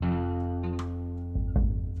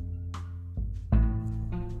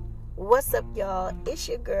What's up, y'all? It's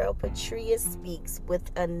your girl, Patria Speaks,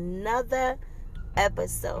 with another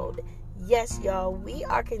episode. Yes, y'all, we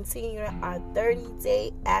are continuing our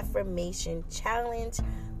 30-day affirmation challenge.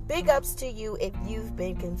 Big ups to you if you've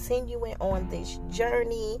been continuing on this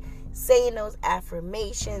journey, saying those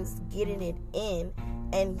affirmations, getting it in.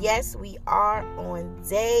 And yes, we are on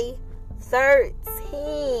day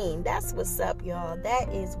 13. That's what's up, y'all. That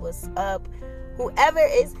is what's up. Whoever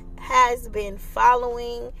has been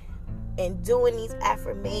following and doing these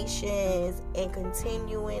affirmations and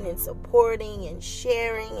continuing and supporting and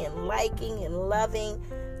sharing and liking and loving,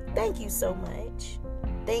 thank you so much.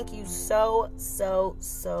 Thank you so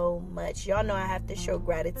much. Y'all know I have to show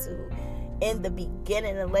gratitude in the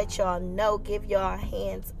beginning and let y'all know, give y'all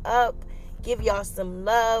hands up, give y'all some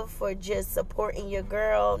love for just supporting your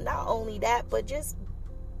girl. Not only that, but just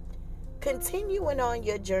continuing on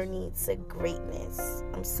your journey to greatness.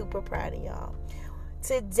 I'm super proud of y'all.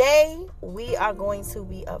 Today, we are going to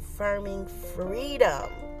be affirming freedom.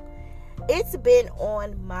 It's been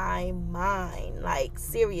on my mind, like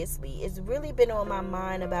seriously, it's really been on my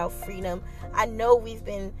mind about freedom. I know we've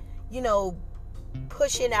been,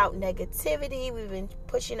 pushing out negativity. We've been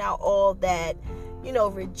pushing out all that,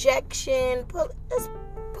 rejection, just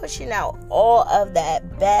pushing out all of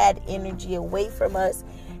that bad energy away from us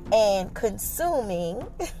and consuming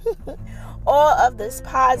all of this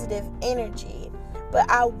positive energy. But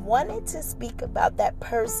I wanted to speak about that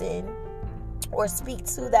person, or speak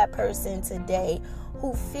to that person today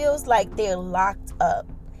who feels like they're locked up.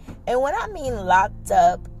 And when I mean locked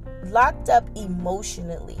up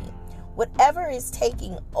emotionally. Whatever is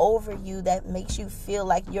taking over you that makes you feel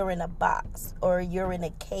like you're in a box, or you're in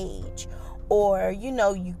a cage, or,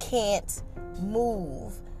 you can't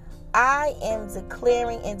move. I am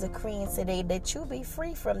declaring and decreeing today that you be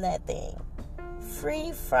free from that thing.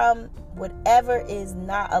 Free from whatever is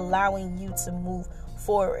not allowing you to move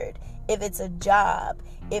forward. If it's a job,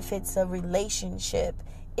 if it's a relationship,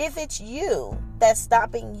 if it's you that's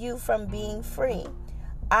stopping you from being free.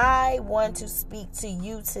 I want to speak to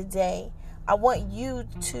you today. I want you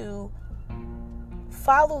to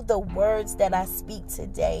follow the words that I speak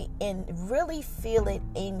today and really feel it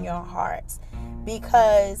in your heart,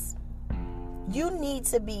 because you need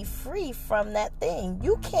to be free from that thing.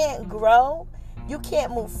 You can't grow. You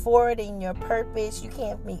can't move forward in your purpose. You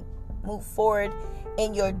can't move forward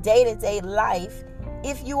in your day-to-day life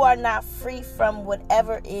if you are not free from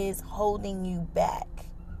whatever is holding you back.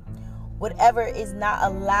 Whatever is not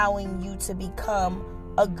allowing you to become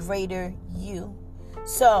a greater you.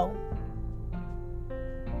 So,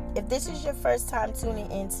 if this is your first time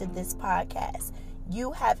tuning into this podcast,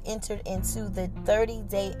 you have entered into the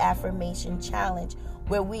 30-day affirmation challenge,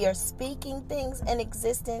 where we are speaking things in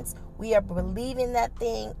existence, we are believing that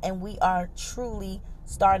thing, and we are truly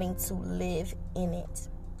starting to live in it.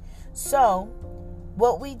 So,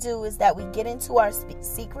 what we do is that we get into our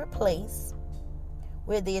secret place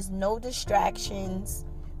where there's no distractions,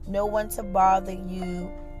 no one to bother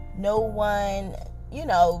you, no one,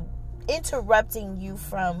 interrupting you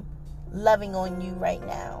from loving on you right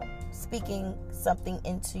now, speaking something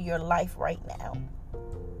into your life right now,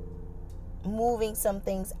 moving some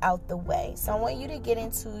things out the way. So I want you to get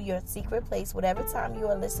into your secret place, whatever time you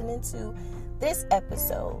are listening to this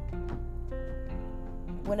episode,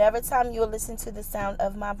 whenever time you are listening to the sound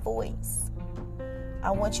of my voice. I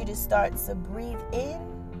want you to start to breathe in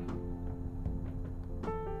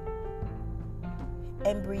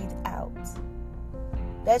and breathe out.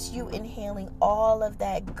 That's you inhaling all of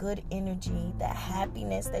that good energy, that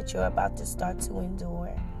happiness that you're about to start to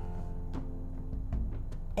endure.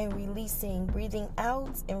 And releasing, breathing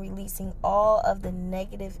out and releasing all of the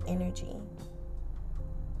negative energy.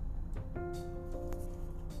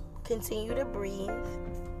 Continue to breathe.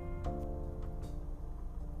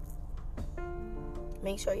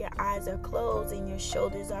 Make sure your eyes are closed and your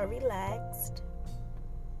shoulders are relaxed.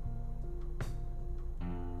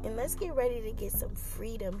 And let's get ready to get some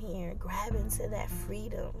freedom here. Grab into that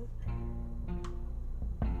freedom.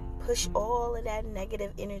 Push all of that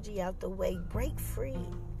negative energy out the way. Break free.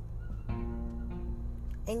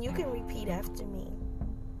 And you can repeat after me.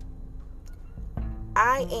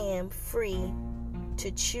 I am free to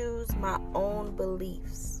choose my own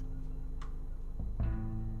beliefs.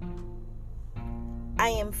 I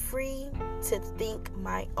am free to think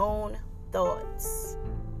my own thoughts.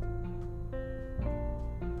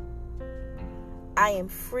 I am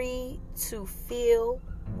free to feel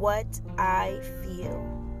what I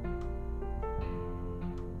feel.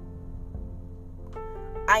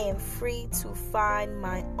 I am free to find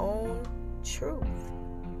my own truth.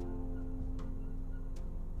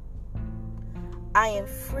 I am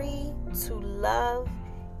free to love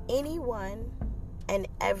anyone and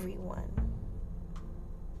everyone.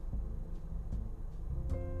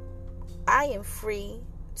 I am free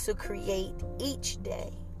to create each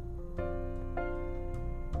day.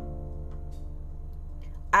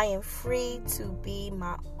 I am free to be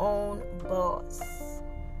my own boss.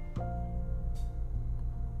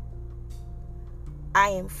 I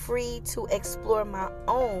am free to explore my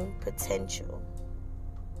own potential.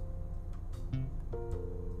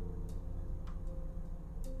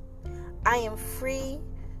 I am free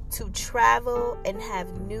to travel and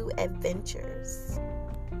have new adventures.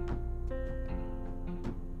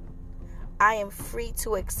 I am free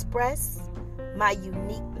to express my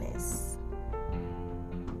uniqueness.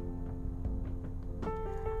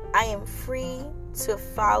 I am free to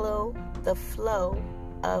follow the flow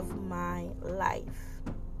of my life.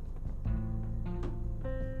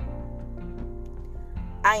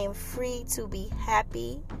 I am free to be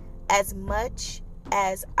happy as much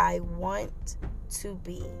as I want to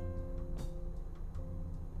be.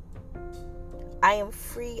 I am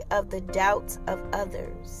free of the doubts of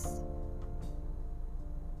others.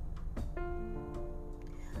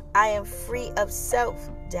 I am free of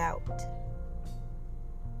self-doubt.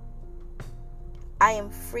 I am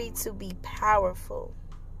free to be powerful.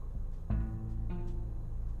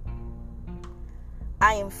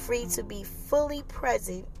 I am free to be fully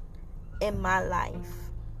present in my life.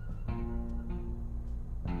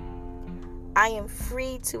 I am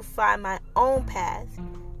free to find my own path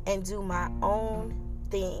and do my own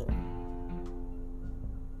thing.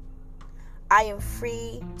 I am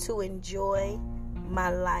free to enjoy my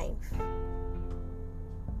life.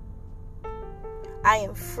 I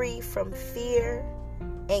am free from fear,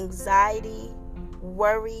 anxiety,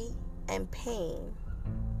 worry, and pain.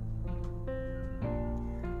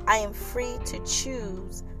 I am free to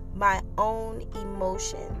choose my own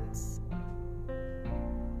emotions.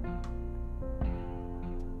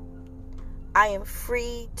 I am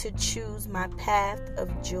free to choose my path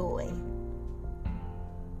of joy.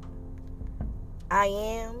 I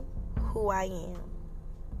am who I am.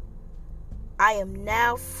 I am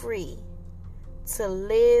now free to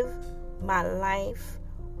live my life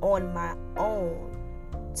on my own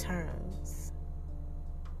terms.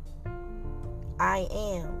 I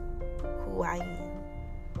am who I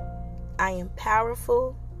am. I am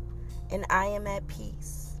powerful and I am at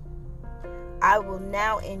peace. I will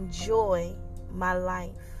now enjoy my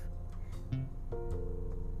life.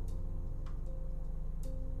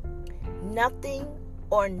 Nothing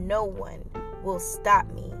or no one will stop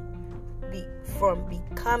me from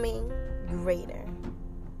becoming greater.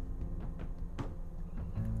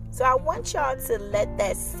 So I want y'all to let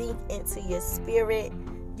that sink into your spirit.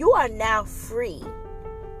 You are now free.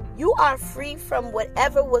 You are free from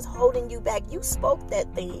whatever was holding you back. You spoke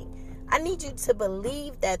that thing. I need you to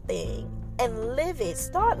believe that thing and live it.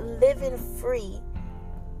 Start living free.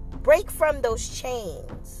 Break from those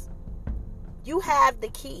chains. You have the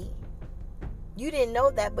key. You didn't know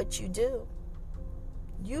that, but you do.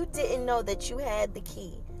 You didn't know that you had the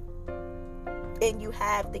key. And you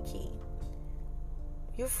have the key.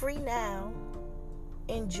 You're free now.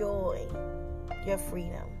 Enjoy your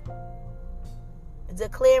freedom.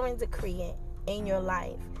 Declare and decree it in your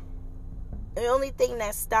life. The only thing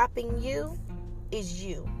that's stopping you is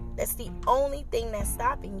you. That's the only thing that's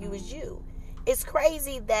stopping you is you. It's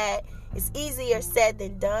crazy that it's easier said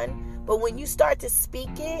than done, but when you start to speak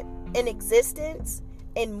it in existence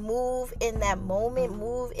and move in that moment,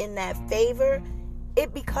 move in that favor,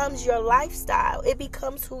 it becomes your lifestyle. It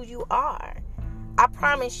becomes who you are. I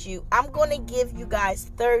promise you, I'm going to give you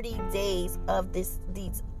guys 30 days of these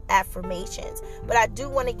affirmations, but I do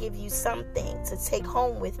want to give you something to take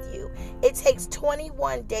home with you. It takes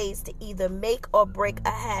 21 days to either make or break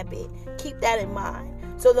a habit. Keep that in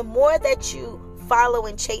mind. So the more that you follow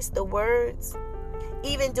and chase the words,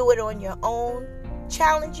 even do it on your own,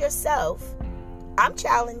 challenge yourself. I'm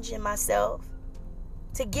challenging myself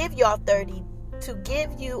to give you all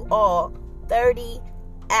 30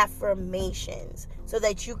 affirmations so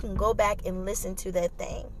that you can go back and listen to that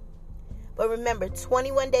thing. But remember,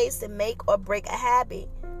 21 days to make or break a habit.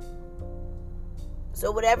 So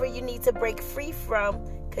whatever you need to break free from,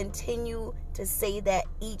 continue to say that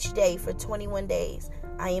each day for 21 days.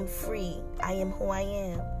 I am free. I am who I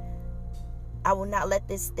am. I will not let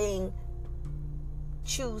this thing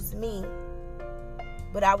choose me,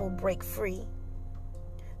 but I will break free.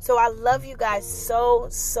 So I love you guys so,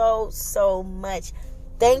 so, so much.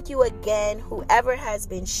 Thank you again, whoever has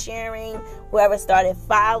been sharing, whoever started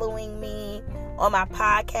following me on my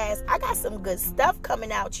podcast. I got some good stuff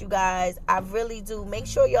coming out, you guys. I really do. Make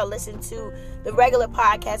sure y'all listen to the regular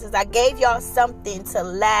podcasts, as I gave y'all something to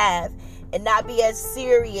laugh and not be as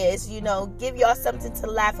serious, give y'all something to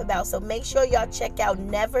laugh about. So make sure y'all check out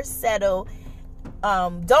Never Settle.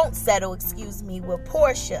 Don't Settle, with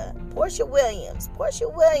Portia Williams. Portia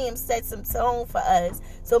Williams set some tone for us.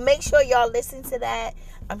 So make sure y'all listen to that.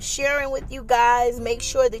 I'm sharing with you guys. Make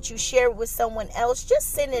sure that you share it with someone else.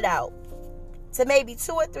 Just send it out to maybe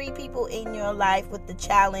 2 or 3 people in your life with the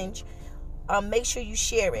challenge. Make sure you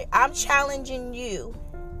share it. I'm challenging you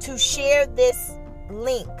to share this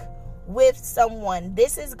link with someone.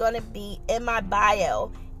 This is going to be in my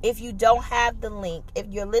bio. If you don't have the link, if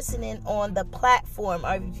you're listening on the platform,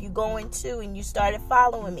 or if you're going to and you started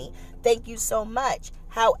following me, thank you so much.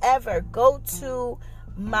 However, go to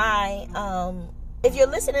my, if you're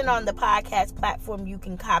listening on the podcast platform, you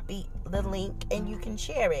can copy the link and you can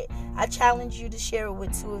share it. I challenge you to share it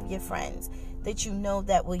with 2 of your friends that you know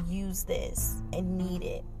that will use this and need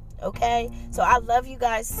it. Okay? So I love you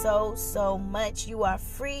guys so, so much. You are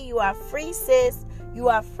free. You are free, sis. You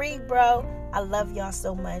are free, bro. I love y'all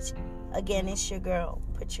so much. Again, it's your girl,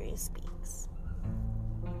 Patria Speaks.